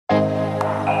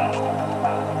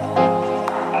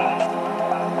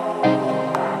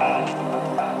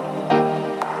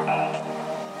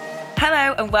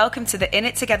and welcome to the In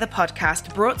It Together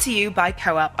podcast, brought to you by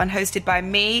Co-op and hosted by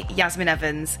me, Yasmin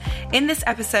Evans. In this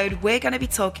episode, we're going to be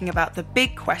talking about the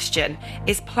big question: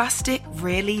 is plastic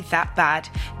really that bad?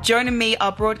 Joining me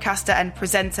are broadcaster and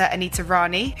presenter Anita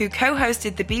Rani, who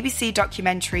co-hosted the BBC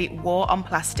documentary War on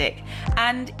Plastic,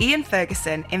 and Ian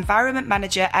Ferguson, environment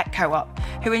manager at Co-op,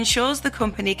 who ensures the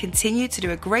company continue to do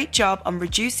a great job on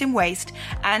reducing waste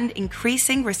and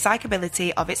increasing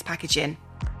recyclability of its packaging.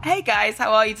 Hey guys,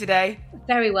 how are you today?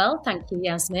 Very well, thank you,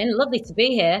 Yasmin. Lovely to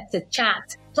be here to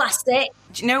chat plastic.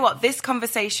 Do you know what? This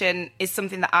conversation is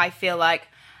something that I feel like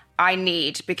I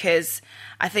need, because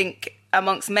I think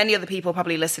amongst many other people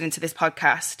probably listening to this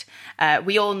podcast,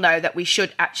 we all know that we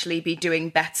should actually be doing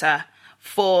better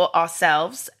for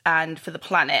ourselves and for the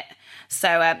planet.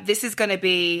 So this is going to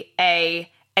be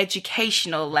a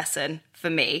educational lesson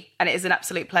for me, and it is an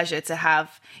absolute pleasure to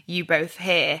have you both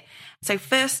here. So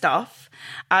first off,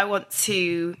 I want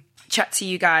to chat to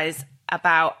you guys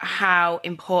about how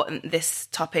important this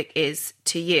topic is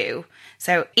to you.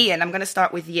 So Ian, I'm going to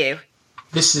start with you.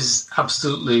 This is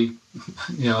absolutely,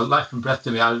 life and breath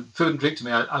to me. Food and drink to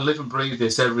me. I live and breathe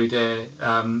this every day,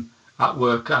 at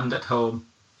work and at home.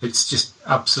 It's just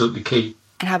absolutely key.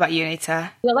 And how about you,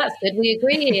 Anita? Well, that's good. We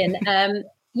agree, Ian.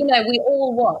 We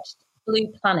all watched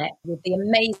Blue Planet with the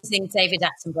amazing David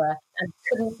Attenborough and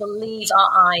couldn't believe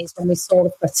our eyes when we saw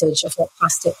the footage of what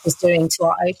plastic was doing to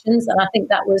our oceans. And I think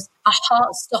that was a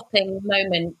heart-stopping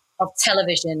moment of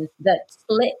television that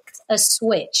flicked a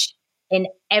switch in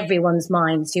everyone's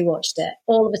minds who watched it.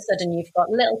 All of a sudden, you've got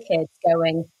little kids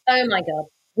going, oh my God,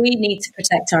 we need to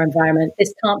protect our environment.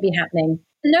 This can't be happening.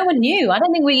 No one knew. I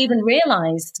don't think we even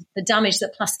realised the damage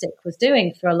that plastic was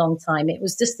doing for a long time. It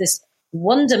was just this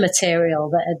wonder material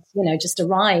that had, just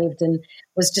arrived and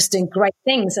was just doing great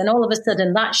things. And all of a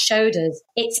sudden that showed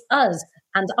it's us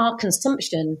and our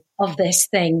consumption of this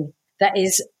thing that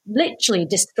is literally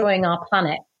destroying our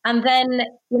planet. And then,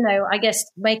 I guess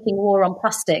making War on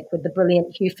Plastic with the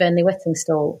brilliant Hugh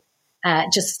Fearnley-Whittingstall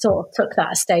just sort of took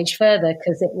that a stage further,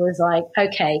 because it was like,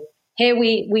 okay, here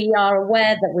we are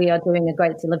aware that we are doing a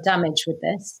great deal of damage with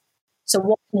this. So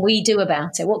what can we do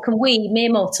about it? What can we, mere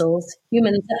mortals,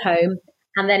 humans at home,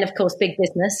 and then, of course, big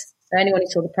business. So anyone who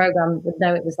saw the programme would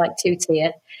know it was like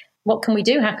two-tier. What can we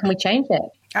do? How can we change it?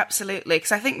 Absolutely.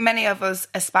 Because I think many of us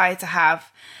aspire to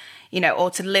have,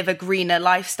 or to live a greener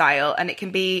lifestyle, and it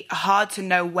can be hard to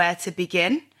know where to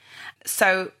begin.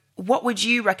 So what would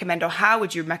you recommend, or how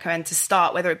would you recommend to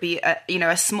start, whether it be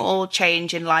a small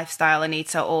change in lifestyle,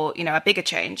 Anita, or, a bigger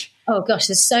change? Oh gosh,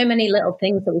 there's so many little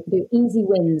things that we can do. Easy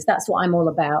wins. That's what I'm all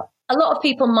about. A lot of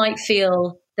people might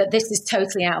feel that this is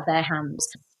totally out of their hands,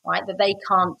 right? That they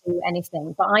can't do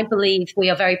anything. But I believe we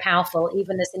are very powerful,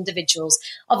 even as individuals,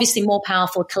 obviously more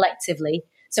powerful collectively.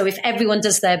 So if everyone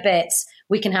does their bits,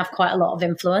 we can have quite a lot of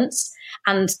influence.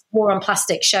 And War on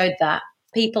Plastic showed that.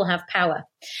 People have power.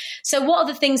 So what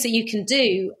are the things that you can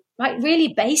do? Like really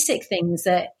basic things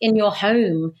that in your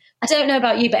home. I don't know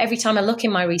about you, but every time I look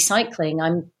in my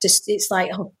recycling, it's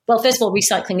like, first of all,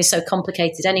 recycling is so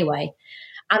complicated anyway.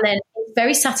 And then it's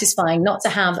very satisfying not to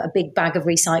have a big bag of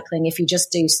recycling if you just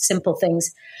do simple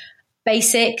things.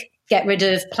 Basic, get rid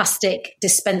of plastic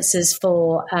dispensers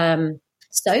for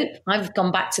soap. I've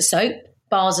gone back to soap,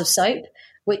 bars of soap,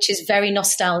 which is very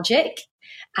nostalgic.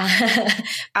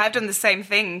 I've done the same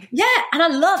thing. Yeah, and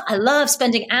I love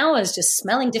spending hours just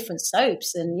smelling different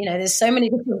soaps, and there's so many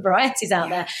different varieties out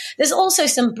there. There's also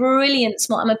some brilliant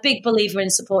I'm a big believer in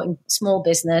supporting small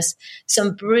business,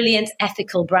 some brilliant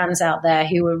ethical brands out there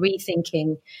who are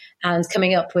rethinking and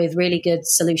coming up with really good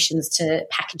solutions to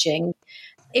packaging.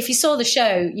 If you saw the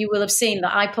show, you will have seen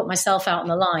that I put myself out on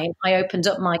the line. I opened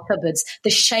up my cupboards, the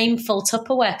shameful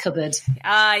Tupperware cupboard.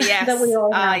 Ah, yes. That we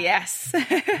all have. Ah, yes.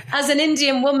 As an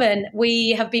Indian woman, we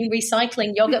have been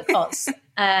recycling yogurt pots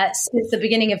since the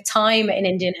beginning of time in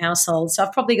Indian households. So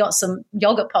I've probably got some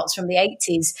yogurt pots from the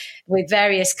 80s with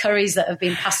various curries that have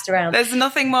been passed around. There's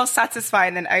nothing more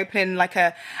satisfying than opening like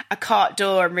a cart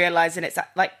door and realising it's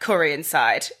like curry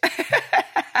inside.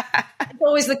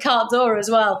 Always the cart door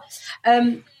as well.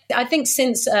 I think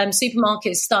since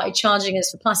supermarkets started charging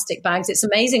us for plastic bags, it's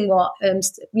amazing what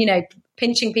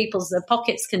pinching people's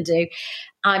pockets can do.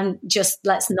 I'm just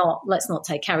let's not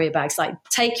take carrier bags. Like,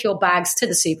 take your bags to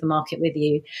the supermarket with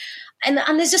you, and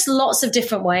there's just lots of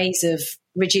different ways of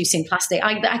reducing plastic.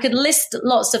 I could list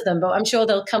lots of them, but I'm sure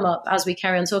they'll come up as we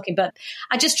carry on talking. But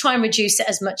I just try and reduce it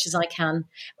as much as I can.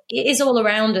 It is all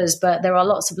around us, but there are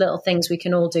lots of little things we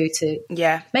can all do to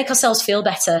make ourselves feel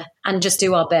better and just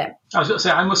do our bit. I was going to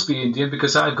say, I must be Indian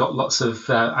because I've got lots of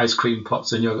ice cream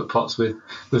pots and yogurt pots with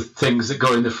things that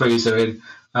go in the freezer in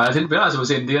I didn't realise it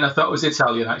was Indian. I thought it was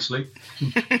Italian, actually.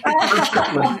 From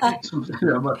Scotland.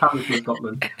 My family's from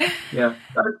Scotland. Yeah.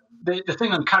 The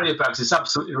thing on carrier bags is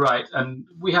absolutely right. And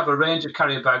we have a range of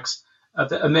carrier bags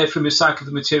that are made from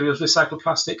recycled materials, recycled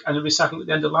plastic, and are recycled at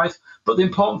the end of life. But the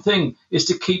important thing is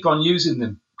to keep on using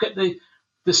them. Get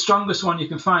the strongest one you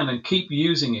can find and keep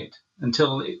using it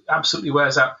until it absolutely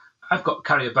wears out. I've got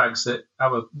carrier bags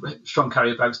our strong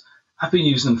carrier bags. I've been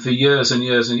using them for years and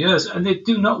years and years, and they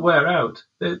do not wear out.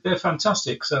 They're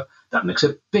fantastic. So that makes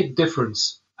a big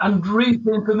difference. And read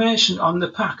the information on the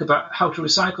pack about how to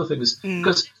recycle things,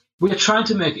 because we're trying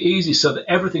to make it easy so that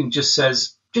everything just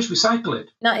says, just recycle it.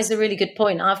 That is a really good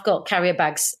point. I've got carrier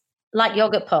bags like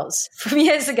yogurt pots from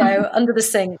years ago under the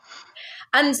sink.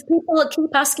 And people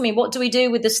keep asking me, what do we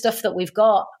do with the stuff that we've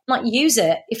got? I'm like, use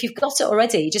it. If you've got it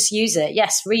already, just use it.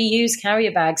 Yes, reuse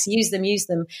carrier bags, use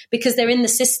them, because they're in the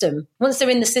system. Once they're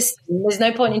in the system, there's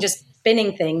no point in just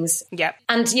binning things. Yep.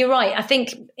 And you're right. I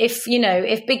think if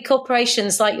big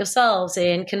corporations like yourselves,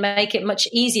 Ian, can make it much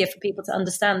easier for people to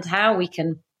understand how we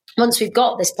can, once we've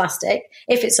got this plastic,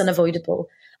 if it's unavoidable,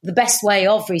 the best way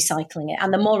of recycling it,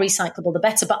 and the more recyclable, the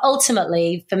better. But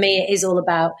ultimately, for me, it is all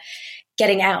about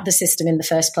getting out of the system in the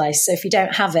first place. So if you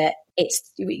don't have it,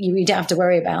 you don't have to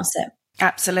worry about it.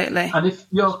 Absolutely. And if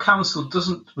your council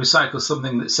doesn't recycle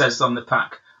something that says on the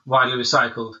pack, widely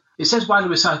recycled, it says widely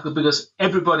recycled because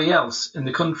everybody else in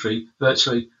the country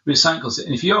virtually recycles it.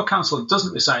 And if your council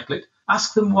doesn't recycle it,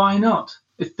 ask them why not.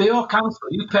 If they're your council,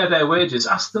 you pay their wages,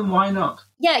 ask them why not.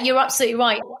 Yeah, you're absolutely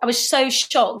right. I was so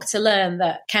shocked to learn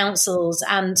that councils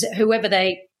and whoever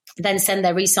they then send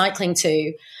their recycling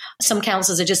to, some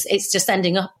councils it's just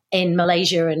ending up in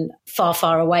Malaysia and far,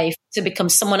 far away to become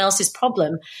someone else's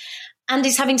problem. And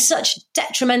it's having such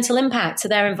detrimental impact to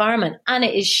their environment. And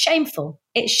it is shameful.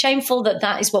 It's shameful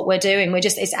that is what we're doing.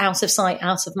 It's out of sight,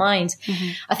 out of mind.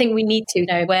 Mm-hmm. I think we need to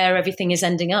know where everything is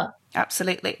ending up.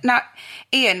 Absolutely. Now,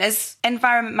 Ian, as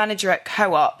environment manager at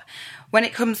Co-op, when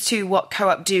it comes to what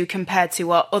Co-op do compared to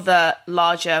what other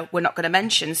larger, we're not going to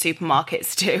mention,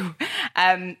 supermarkets do,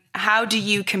 how do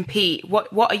you compete?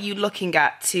 What are you looking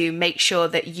at to make sure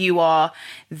that you are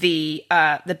the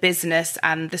business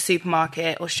and the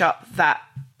supermarket or shop that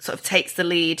sort of takes the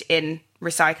lead in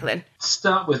recycling? To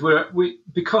start with,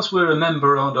 because we're a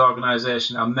member-owned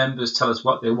organisation, our members tell us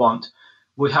what they want.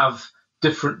 We have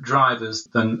different drivers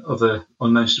than other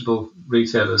unmentionable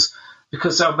retailers.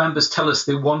 Because our members tell us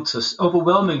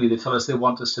overwhelmingly they tell us they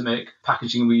want us to make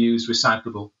packaging we use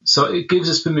recyclable. So it gives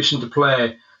us permission to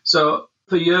play. So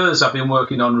for years I've been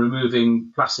working on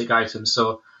removing plastic items.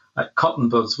 So like cotton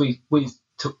buds, we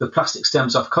took the plastic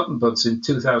stems off cotton buds in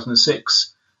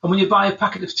 2006. And when you buy a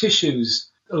packet of tissues,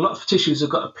 a lot of tissues have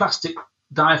got a plastic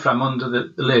diaphragm under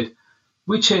the lid.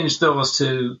 We changed those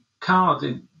to card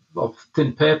or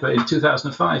thin paper in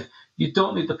 2005. You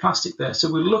don't need the plastic there. So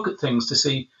we look at things to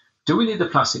see, do we need the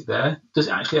plastic there? Does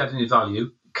it actually add any value?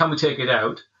 Can we take it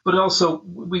out? But also,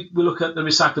 we look at the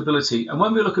recyclability. And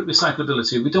when we look at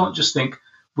recyclability, we don't just think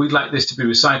we'd like this to be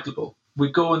recyclable.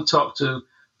 We go and talk to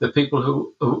the people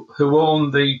who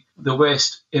own the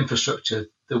waste infrastructure,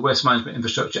 the waste management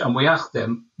infrastructure, and we ask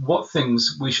them what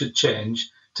things we should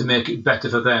change to make it better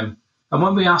for them. And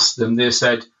when we asked them, they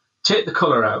said, take the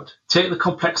colour out, take the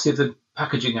complexity of the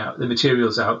packaging out, the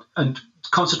materials out, and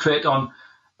concentrate on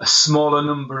a smaller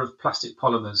number of plastic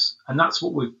polymers. And that's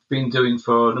what we've been doing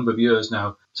for a number of years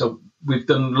now. So we've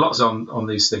done lots on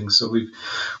these things. So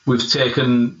we've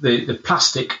taken the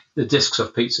plastic, the discs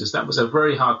of pizzas. That was a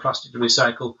very hard plastic to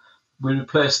recycle. We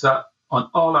replaced that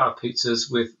on all our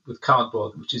pizzas with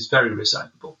cardboard, which is very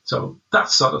recyclable. So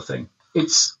that sort of thing.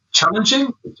 It's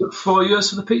challenging. It took 4 years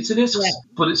for the pizza discs,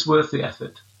 but it's worth the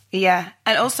effort. Yeah.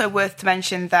 And also worth to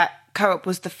mention that Co-op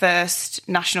was the first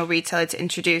national retailer to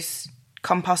introduce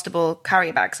compostable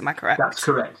carrier bags, am I correct? That's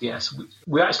correct, yes.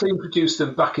 We actually introduced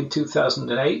them back in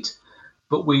 2008,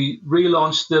 but we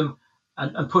relaunched them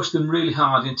and pushed them really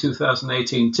hard in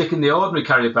 2018, taking the ordinary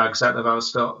carrier bags out of our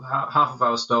store, half of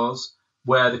our stores,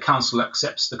 where the council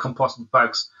accepts the compostable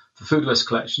bags for food waste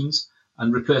collections,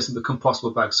 and replacing the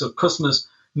compostable bags. So customers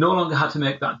no longer had to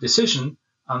make that decision,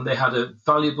 and they had a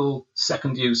valuable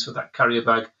second use for that carrier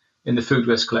bag in the food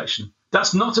waste collection.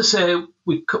 That's not to say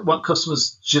we want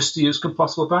customers just to use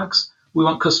compostable bags. We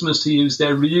want customers to use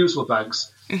their reusable bags,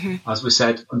 as we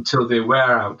said, until they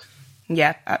wear out.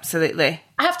 Yeah, absolutely.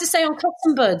 I have to say on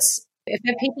cotton buds, if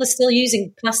people are still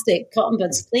using plastic cotton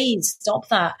buds, please stop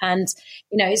that. And,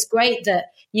 it's great that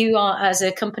you are, as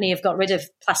a company, have got rid of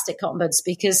plastic cotton buds,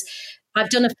 because I've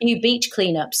done a few beach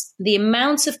cleanups. The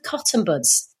amount of cotton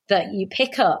buds that you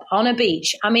pick up on a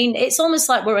beach. I mean, it's almost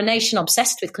like we're a nation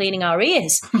obsessed with cleaning our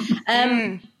ears.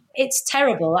 It's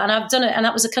terrible. And I've done it, and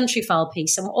that was a country file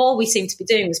piece. And all we seemed to be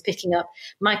doing was picking up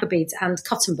microbeads and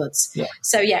cotton buds. Yeah.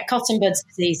 So yeah, cotton buds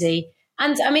is easy.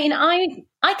 And I mean, I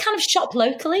kind of shop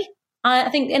locally. I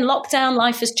think in lockdown,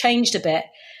 life has changed a bit.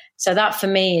 So that for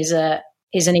me is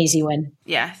an easy win.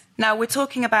 Yeah. Now we're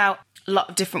talking about a lot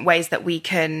of different ways that we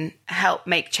can help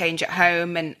make change at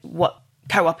home and what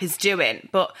Co-op is doing.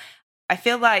 But I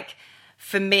feel like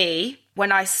for me,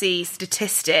 when I see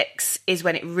statistics is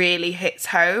when it really hits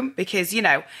home, because, you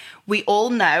know, we all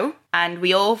know and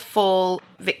we all fall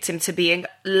victim to being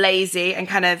lazy and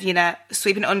kind of, you know,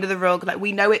 sweeping it under the rug. Like,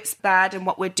 we know it's bad and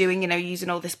what we're doing, you know, using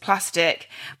all this plastic.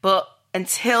 But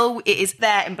until it is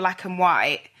there in black and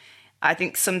white, I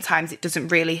think sometimes it doesn't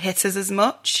really hit us as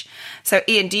much. So,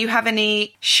 Ian, do you have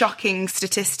any shocking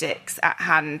statistics at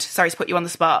hand? Sorry to put you on the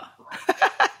spot.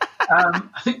 I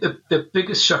think the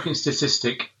biggest shocking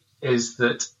statistic is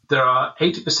that there are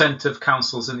 80% of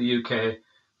councils in the UK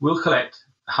will collect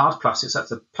hard plastics, that's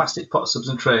the plastic pot subs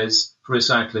and trays, for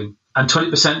recycling, and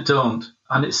 20% don't.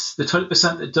 And it's the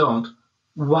 20% that don't.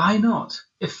 Why not?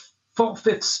 If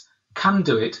 4/5 can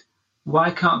do it,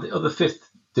 why can't the other fifth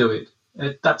do it?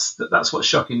 That's what's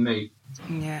shocking me.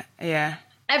 Yeah.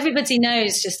 Everybody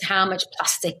knows just how much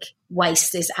plastic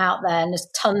waste is out there, and there's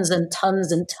tons and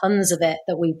tons and tons of it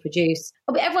that we produce.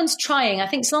 But everyone's trying. I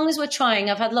think as long as we're trying,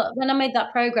 when I made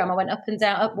that programme, I went up and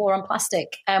down, up War on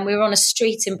Plastic, and we were on a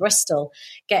street in Bristol,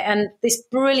 and this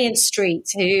brilliant street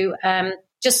who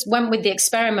just went with the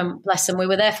experiment, bless them. We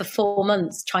were there for 4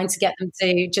 months trying to get them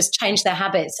to just change their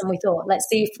habits. And we thought, let's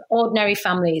see if ordinary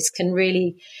families can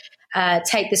really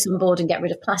take this on board and get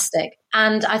rid of plastic.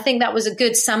 And I think that was a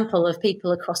good sample of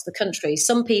people across the country.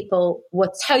 Some people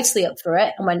were totally up for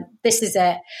it and went, this is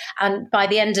it. And by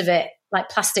the end of it, like,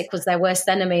 plastic was their worst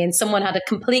enemy, and someone had a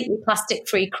completely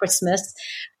plastic-free Christmas.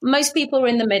 Most people were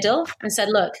in the middle and said,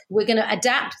 look, we're going to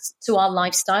adapt to our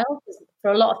lifestyle.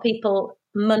 For a lot of people,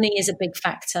 money is a big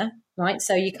factor, right?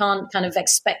 So you can't kind of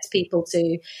expect people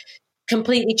to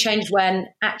completely change when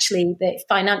actually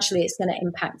financially it's going to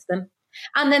impact them.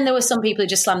 And then there were some people who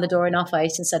just slammed the door in our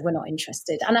face and said, we're not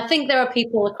interested. And I think there are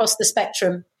people across the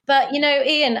spectrum. But, you know,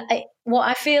 Ian, what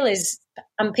I feel is,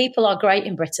 and people are great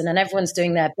in Britain and everyone's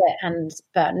doing their bit,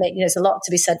 but there's a lot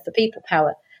to be said for people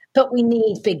power. But we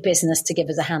need big business to give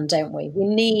us a hand, don't we?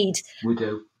 We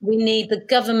do. We need the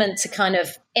government to kind of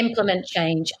implement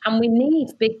change, and we need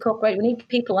big corporate. We need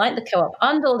people like the Co-op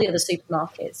and all the other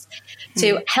supermarkets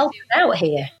to help out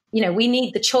here. You know, we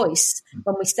need the choice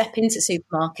when we step into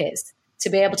supermarkets to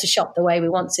be able to shop the way we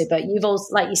want to. But you've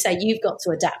also, like you say, you've got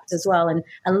to adapt as well and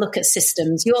look at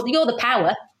systems. You're the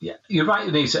power. Yeah, you're right,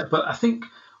 Anita. But I think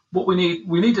what we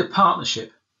need a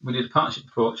partnership. We need a partnership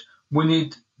approach. We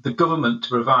need the government to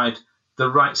provide the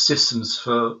right systems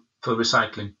for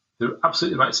recycling, the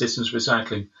absolutely right systems for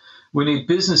recycling. We need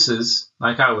businesses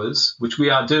like ours, which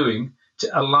we are doing,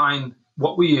 to align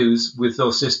what we use with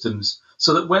those systems,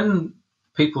 so that when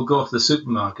people go to the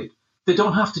supermarket, they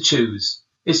don't have to choose.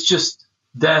 It's just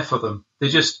there for them. They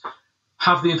just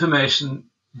have the information,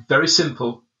 very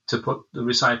simple, to put the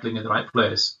recycling in the right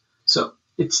place. So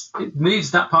it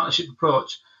needs that partnership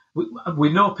approach.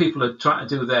 We know people are trying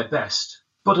to do their best,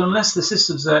 but unless the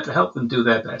system's there to help them do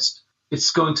their best,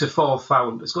 it's going to fall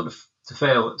foul. It's going to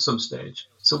fail at some stage.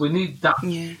 So we need that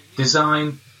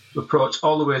design approach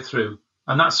all the way through.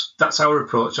 And that's our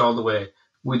approach all the way.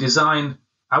 We design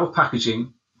our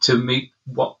packaging to meet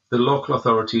what the local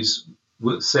authorities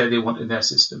will say they want in their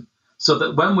system, so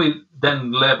that when we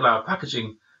then label our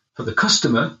packaging for the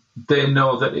customer, they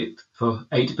know that it, for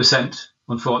 80%,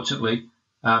 unfortunately,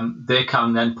 they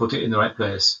can then put it in the right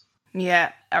place.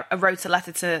 Yeah, I wrote a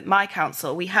letter to my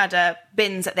council. We had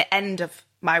bins at the end of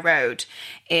my road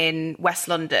in West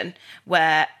London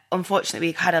where, unfortunately,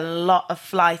 we had a lot of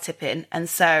fly tipping, and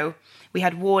so we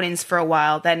had warnings for a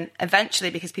while. Then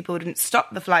eventually, because people didn't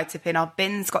stop the fly tipping, our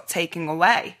bins got taken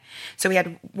away. So we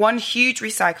had one huge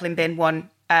recycling bin, one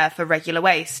for regular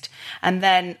waste. And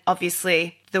then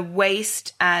obviously the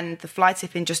waste and the fly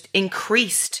tipping just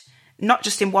increased, not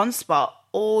just in one spot,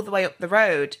 all the way up the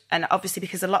road. And obviously,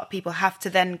 because a lot of people have to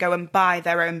then go and buy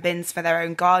their own bins for their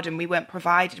own garden, we weren't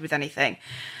provided with anything.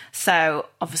 So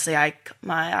obviously I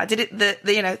did it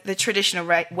the traditional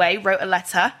way, wrote a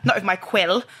letter, not with my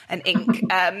quill and ink.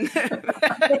 I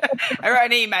wrote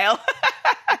an email.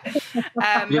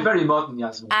 You're very modern,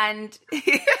 Yasmin. And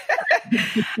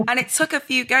it took a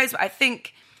few goes, but I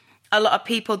think a lot of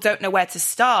people don't know where to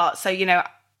start. So, you know,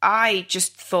 I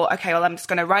just thought, okay, well, I'm just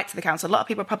going to write to the council. A lot of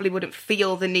people probably wouldn't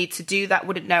feel the need to do that,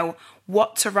 wouldn't know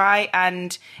what to write.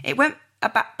 And it went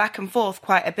back and forth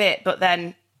quite a bit. But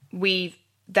then we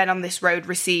on this road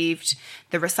received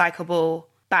the recyclable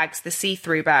bags, the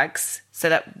see-through bags, so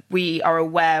that we are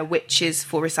aware which is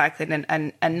for recycling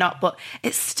and not. But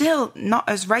it's still not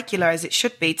as regular as it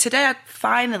should be. Today I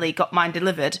finally got mine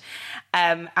delivered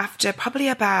after probably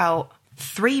about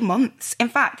 3 months. In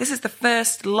fact, this is the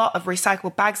first lot of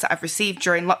recyclable bags that I've received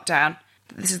during lockdown.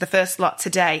 This is the first lot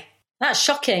today. That's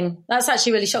shocking. That's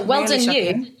actually really shocking. Well done,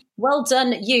 you. Well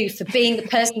done, you, for being the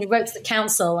person who wrote to the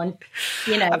council. And,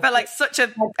 I felt like such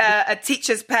a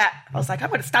teacher's pet. I was like, I'm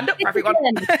going to stand up for everyone.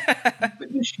 But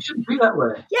you shouldn't be that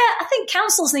way. Yeah, I think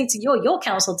councils need to, your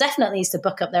council definitely needs to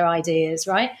buck up their ideas,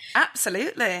 right?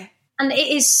 Absolutely. And it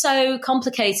is so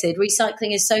complicated.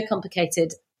 Recycling is so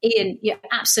complicated. Ian, you're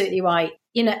absolutely right.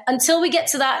 Until we get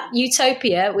to that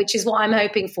utopia, which is what I'm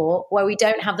hoping for, where we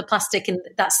don't have the plastic and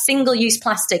that single-use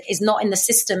plastic is not in the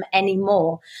system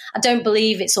anymore, I don't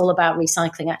believe it's all about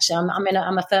recycling, actually.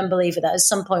 I'm a firm believer that at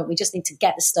some point we just need to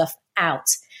get the stuff out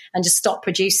and just stop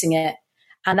producing it,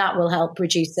 and that will help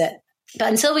reduce it. But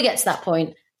until we get to that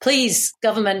point, please,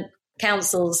 government,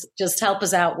 councils, just help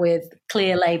us out with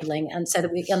clear labelling, and so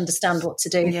that we understand what to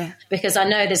do. Yeah. Because I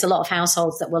know there's a lot of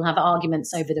households that will have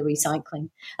arguments over the recycling.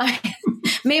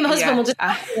 Me and my husband will just,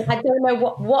 I don't know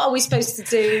what are we supposed to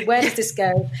do? Where does this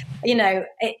go?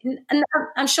 And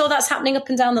I'm sure that's happening up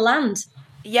and down the land.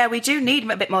 Yeah, we do need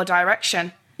a bit more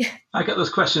direction. I get those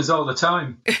questions all the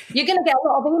time. You're going to get a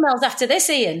lot of emails after this,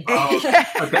 Ian. Oh,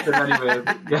 I'll get them anyway.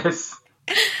 Yes.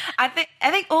 I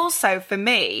think also for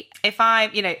me, if I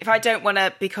don't want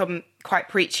to become quite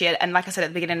preachy, and like I said at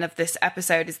the beginning of this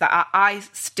episode, is that I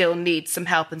still need some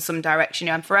help and some direction.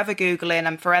 I'm forever Googling,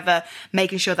 I'm forever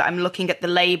making sure that I'm looking at the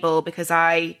label, because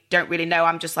I don't really know.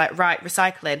 I'm just like, right,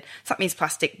 recycling. So that means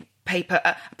plastic, paper,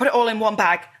 I put it all in one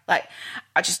bag. Like,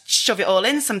 I just shove it all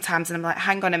in sometimes, and I'm like,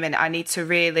 hang on a minute, I need to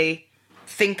really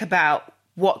think about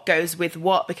what goes with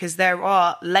what, because there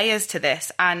are layers to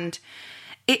this, and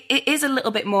it is a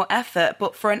little bit more effort,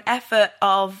 but for an effort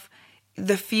of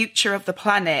the future of the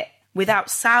planet, without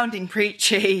sounding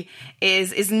preachy,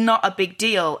 is not a big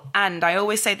deal. And I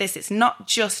always say this, it's not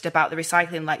just about the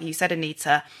recycling, like you said,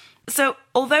 Anita. So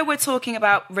although we're talking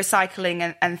about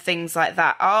recycling and things like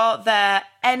that, are there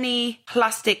any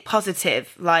plastic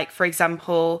positive? Like, for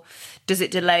example, does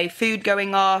it delay food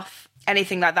going off?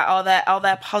 Anything like that? Are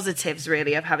there positives,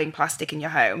 really, of having plastic in your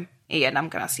home? Ian, I'm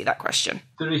going to ask you that question.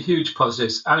 There are huge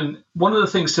positives. I mean, one of the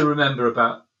things to remember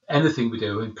about anything we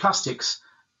do in plastics,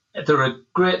 they're a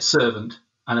great servant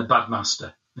and a bad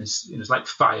master. It's like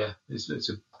fire. It's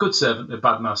a good servant and a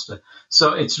bad master.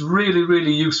 So it's really,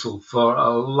 really useful for a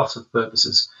lot of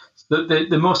purposes.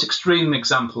 The most extreme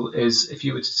example is if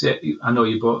you were to say, I know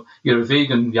you're a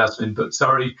vegan, Yasmin, but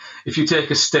sorry, if you take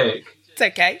a steak. It's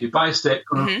okay. You buy a steak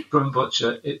from a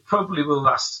butcher, it probably will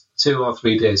last 2 or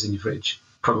 3 days in your fridge.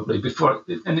 Probably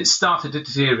and it started to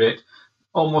deteriorate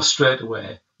almost straight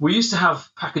away. We used to have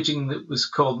packaging that was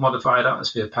called modified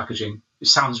atmosphere packaging. It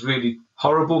sounds really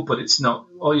horrible, but it's not.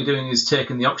 All you're doing is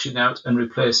taking the oxygen out and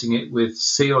replacing it with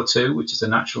CO2, which is a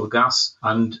natural gas,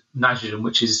 and nitrogen,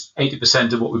 which is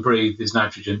 80% of what we breathe is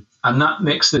nitrogen. And that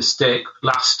makes the steak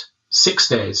last 6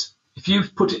 days. If you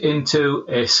put it into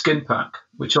a skin pack,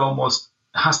 which almost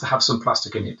has to have some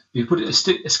plastic in it. If you put it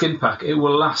in a skin pack, it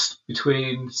will last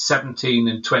between 17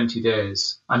 and 20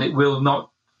 days, and it will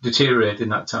not deteriorate in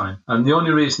that time. And the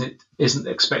only reason it isn't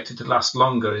expected to last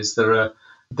longer is there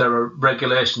are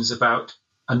regulations about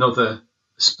another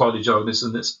spoilage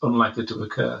organism that's unlikely to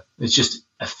occur. It's just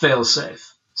a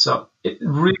fail-safe. So it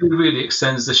really, really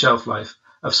extends the shelf life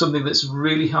of something that's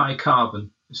really high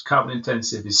carbon. It's carbon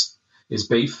intensive is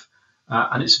beef,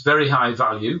 and it's very high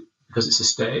value because it's a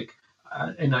steak.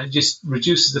 And it just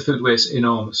reduces the food waste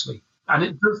enormously. And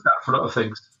it does that for a lot of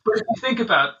things. But if you think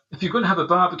about, if you're going to have a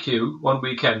barbecue one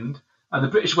weekend and the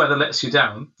British weather lets you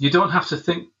down, you don't have to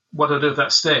think, what I do with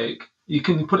that steak? You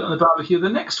can put it on the barbecue the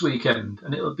next weekend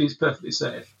and it'll be perfectly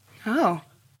safe. Oh.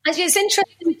 Actually, it's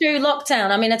interesting through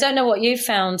lockdown. I mean, I don't know what you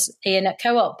found, Ian, at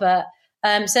Co-op, but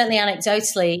certainly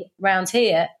anecdotally around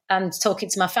here and talking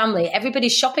to my family,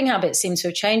 everybody's shopping habits seem to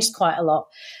have changed quite a lot.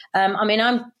 I mean,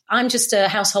 I'm just a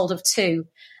household of 2,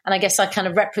 and I guess I kind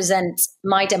of represent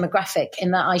my demographic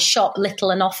in that I shop little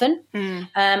and often. And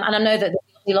I know that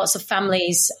there are lots of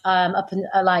families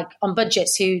like on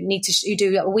budgets who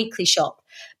do a weekly shop.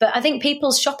 But I think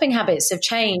people's shopping habits have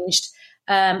changed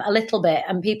a little bit,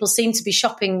 and people seem to be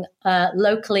shopping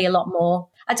locally a lot more.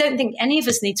 I don't think any of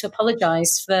us need to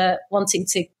apologise for wanting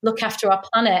to look after our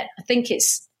planet. I think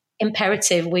it's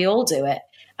imperative we all do it.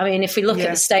 I mean, if we look at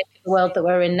the state of the world that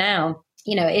we're in now,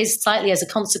 it is slightly as a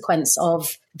consequence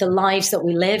of the lives that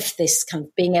we live, this kind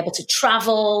of being able to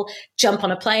travel, jump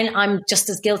on a plane. I'm just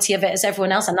as guilty of it as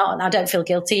everyone else. I don't feel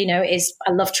guilty,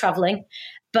 I love traveling.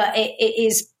 But it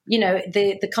is,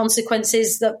 the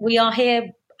consequences that we are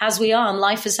here as we are, and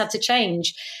life has had to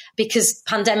change because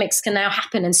pandemics can now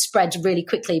happen and spread really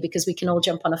quickly because we can all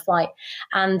jump on a flight.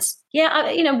 And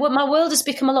my world has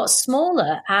become a lot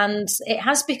smaller and it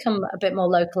has become a bit more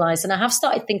localized. And I have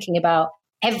started thinking about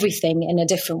everything in a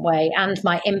different way and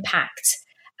my impact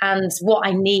and what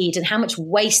I need and how much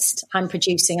waste I'm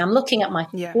producing. I'm looking at my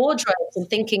wardrobes and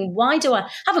thinking, why do I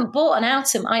haven't bought an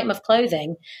item of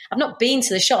clothing? I've not been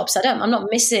to the shops. I'm not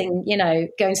missing,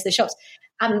 going to the shops.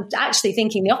 I'm actually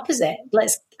thinking the opposite.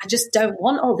 I just don't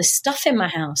want all this stuff in my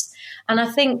house. And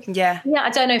I think, I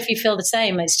don't know if you feel the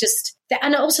same. It's just,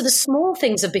 and also the small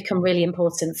things have become really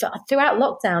important. Throughout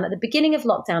lockdown, at the beginning of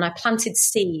lockdown, I planted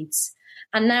seeds.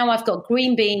 And now I've got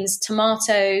green beans,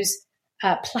 tomatoes,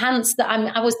 plants that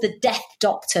I was the death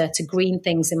doctor to green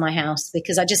things in my house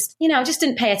because I just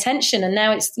didn't pay attention. And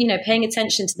now it's, paying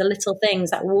attention to the little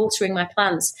things, like watering my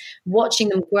plants, watching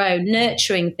them grow,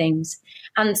 nurturing things.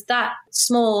 And that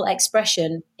small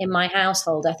expression in my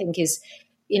household, I think is,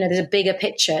 there's a bigger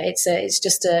picture. It's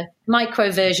just a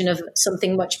micro version of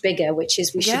something much bigger, which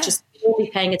is we should just all be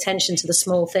paying attention to the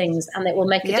small things and it will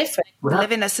make a difference.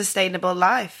 Living a sustainable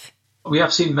life. We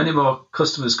have seen many more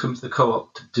customers come to the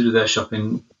co-op to do their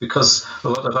shopping because a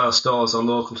lot of our stores are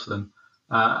local to them.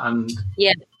 And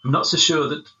I'm not so sure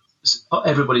that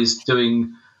everybody's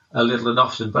doing a little and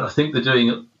often, but I think they're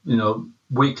doing,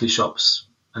 weekly shops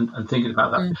and thinking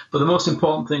about that. But the most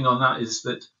important thing on that is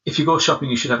that if you go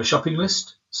shopping, you should have a shopping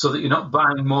list so that you're not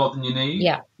buying more than you need.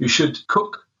 Yeah. You should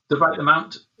cook the right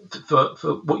amount for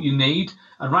what you need.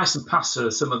 And rice and pasta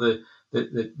are some of the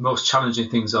most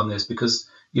challenging things on this because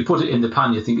you put it in the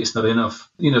pan, you think it's not enough.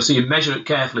 So you measure it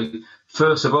carefully,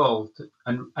 first of all,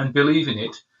 and believe in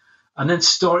it, and then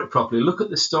store it properly. Look at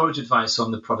the storage advice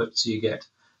on the products you get.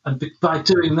 And by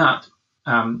doing that,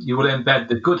 you will embed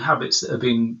the good habits that have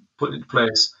been put into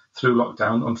place through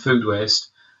lockdown on food waste.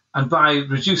 And by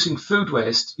reducing food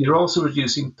waste, you're also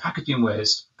reducing packaging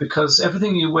waste because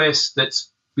everything you waste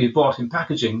that's been bought in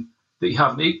packaging that you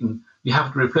haven't eaten, you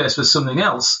have to replace with something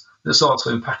else that's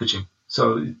also in packaging.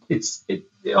 So it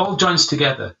all joins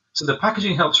together. So the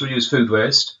packaging helps reduce food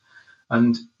waste,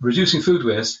 and reducing food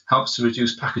waste helps to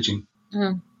reduce packaging.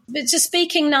 But just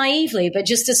speaking naively, but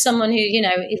just as someone who,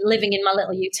 living in my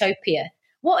little utopia,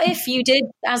 what if you did,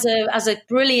 as a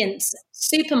brilliant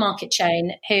supermarket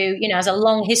chain who, has a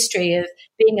long history of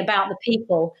being about the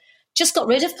people, just got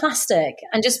rid of plastic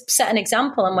and just set an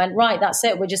example and went, right, that's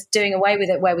it. We're just doing away with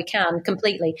it where we can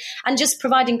completely. And just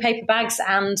providing paper bags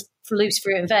and loose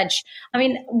fruit and veg. I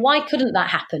mean, why couldn't that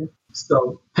happen?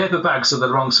 So paper bags are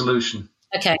the wrong solution.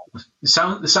 Okay. They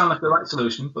sound like the right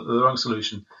solution, but they're the wrong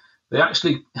solution. They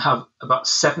actually have about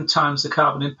 7 times the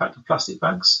carbon impact of plastic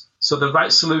bags. So the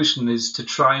right solution is to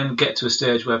try and get to a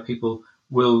stage where people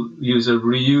will use a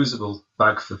reusable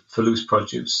bag for loose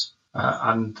produce.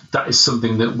 And that is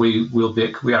something that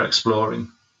we are exploring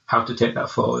how to take that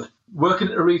forward. Working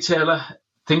at a retailer,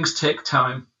 things take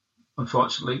time,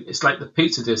 unfortunately. It's like the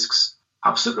pizza discs.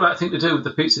 Absolutely right thing to do with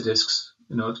the pizza discs,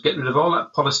 to get rid of all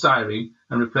that polystyrene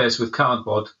and replace with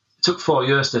cardboard. It took 4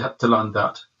 years to land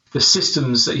that. The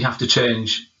systems that you have to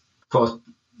change for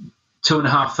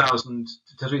 2,500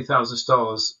 to 3,000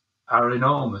 stores are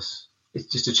enormous. It's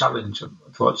just a challenge,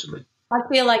 unfortunately. I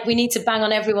feel like we need to bang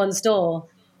on everyone's door.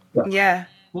 Yeah.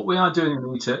 What we are doing,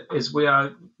 Anita, is we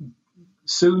are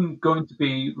soon going to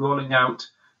be rolling out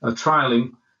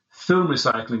trialling film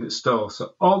recycling at stores.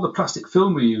 So all the plastic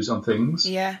film we use on things,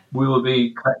 we will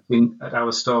be collecting at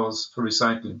our stores for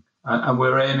recycling. And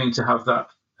we're aiming to have that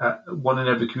one in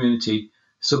every community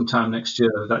sometime next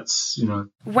year. That's,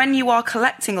 When you are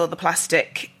collecting all the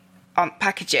plastic on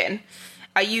packaging,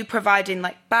 are you providing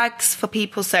like bags for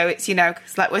people? So it's,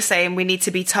 'cause like we're saying, we need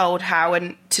to be told how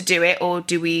and to do it, or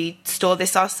do we store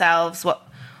this ourselves?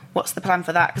 What's the plan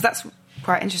for that? Because that's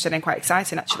quite interesting and quite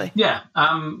exciting, actually. Yeah.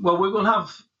 Well, we will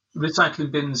have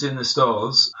recycling bins in the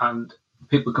stores, and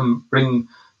people can bring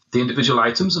the individual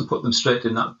items and put them straight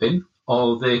in that bin,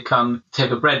 or they can take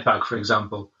a bread bag, for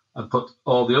example, and put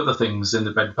all the other things in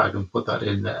the bread bag and put that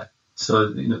in there.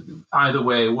 So either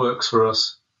way works for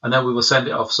us. And then we will send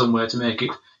it off somewhere to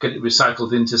get it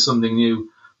recycled into something new.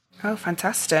 Oh,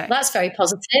 fantastic. That's very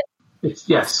positive. Yes.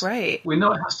 That's great. We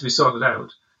know it has to be sorted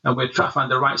out, and we're trying to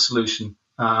find the right solution.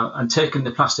 And taking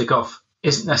the plastic off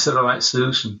isn't necessarily the right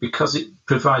solution because it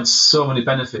provides so many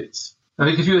benefits. I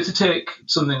think if you were to take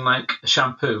something like a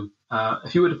shampoo,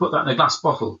 if you were to put that in a glass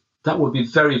bottle, that would be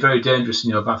very, very dangerous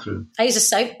in your bathroom. I use a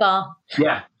soap bar.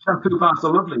 Yeah, shampoo bars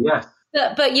are lovely, yes.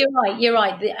 But you're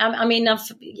right. I mean,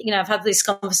 I've had this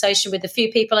conversation with a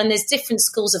few people, and there's different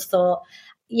schools of thought.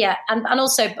 Yeah, and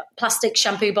also plastic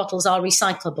shampoo bottles are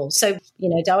recyclable. So, you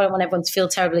know, I don't want everyone to feel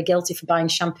terribly guilty for buying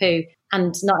shampoo.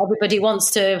 And not everybody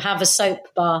wants to have a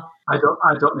soap bar. I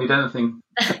don't need anything.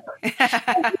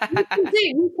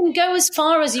 You can go as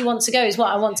far as you want to go, is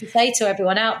what I want to say to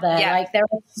everyone out there. Yeah. Like, there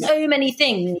are so many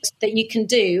things that you can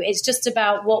do. It's just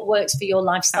about what works for your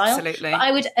lifestyle. Absolutely. But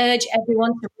I would urge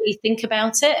everyone to really think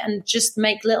about it and just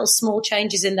make little small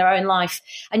changes in their own life.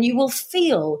 And you will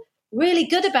feel really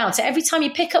good about it. Every time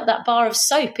you pick up that bar of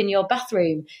soap in your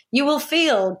bathroom, you will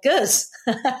feel good as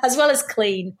well as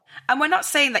clean. And we're not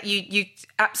saying that you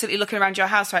absolutely looking around your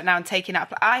house right now and taking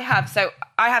out. I have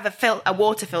a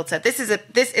water filter. This is a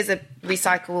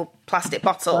recyclable plastic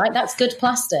bottle. Right, that's good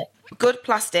plastic. Good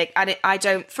plastic, and I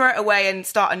don't throw it away and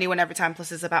start a new one every time. Plus,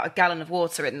 there's about a gallon of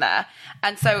water in there.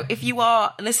 And so, if you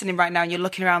are listening right now and you're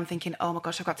looking around thinking, "Oh my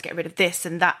gosh, I've got to get rid of this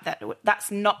and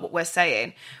that's not what we're saying.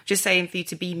 We're just saying for you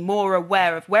to be more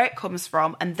aware of where it comes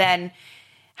from and then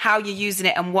how you're using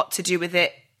it and what to do with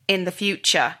it in the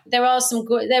future. There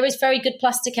is very good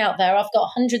plastic out there. I've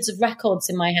got hundreds of records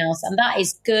in my house, and that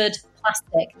is good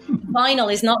plastic. Vinyl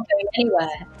is not going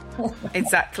anywhere.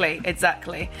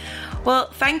 Exactly. Well,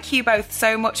 thank you both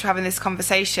so much for having this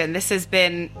conversation. This has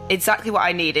been exactly what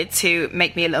I needed to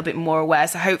make me a little bit more aware.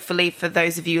 So hopefully for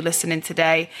those of you listening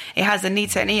today, it has.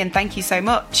 Anita and Ian, thank you so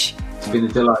much. It's been a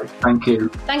delight. Thank you.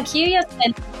 Thank you,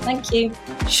 Yasmin. Thank you.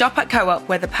 Shop at Co-op,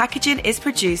 where the packaging is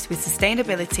produced with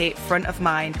sustainability front of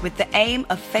mind, with the aim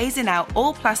of phasing out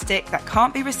all plastic that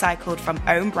can't be recycled from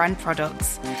own brand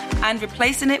products and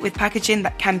replacing it with packaging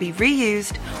that can be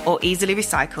reused or easily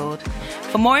recycled.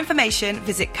 For more information,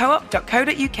 visit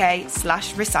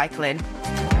coop.co.uk/recycling.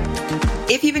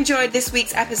 If you've enjoyed this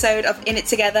week's episode of In It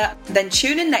Together, then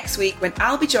tune in next week when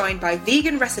I'll be joined by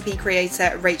vegan recipe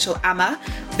creator Rachel Ammer,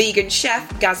 vegan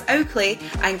chef Gaz Oakley,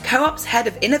 and Co-op's head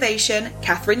of innovation,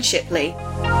 Catherine Shipley.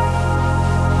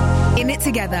 In It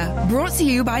Together, brought to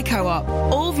you by Co-op.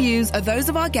 All views are those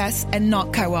of our guests and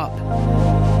not Co-op.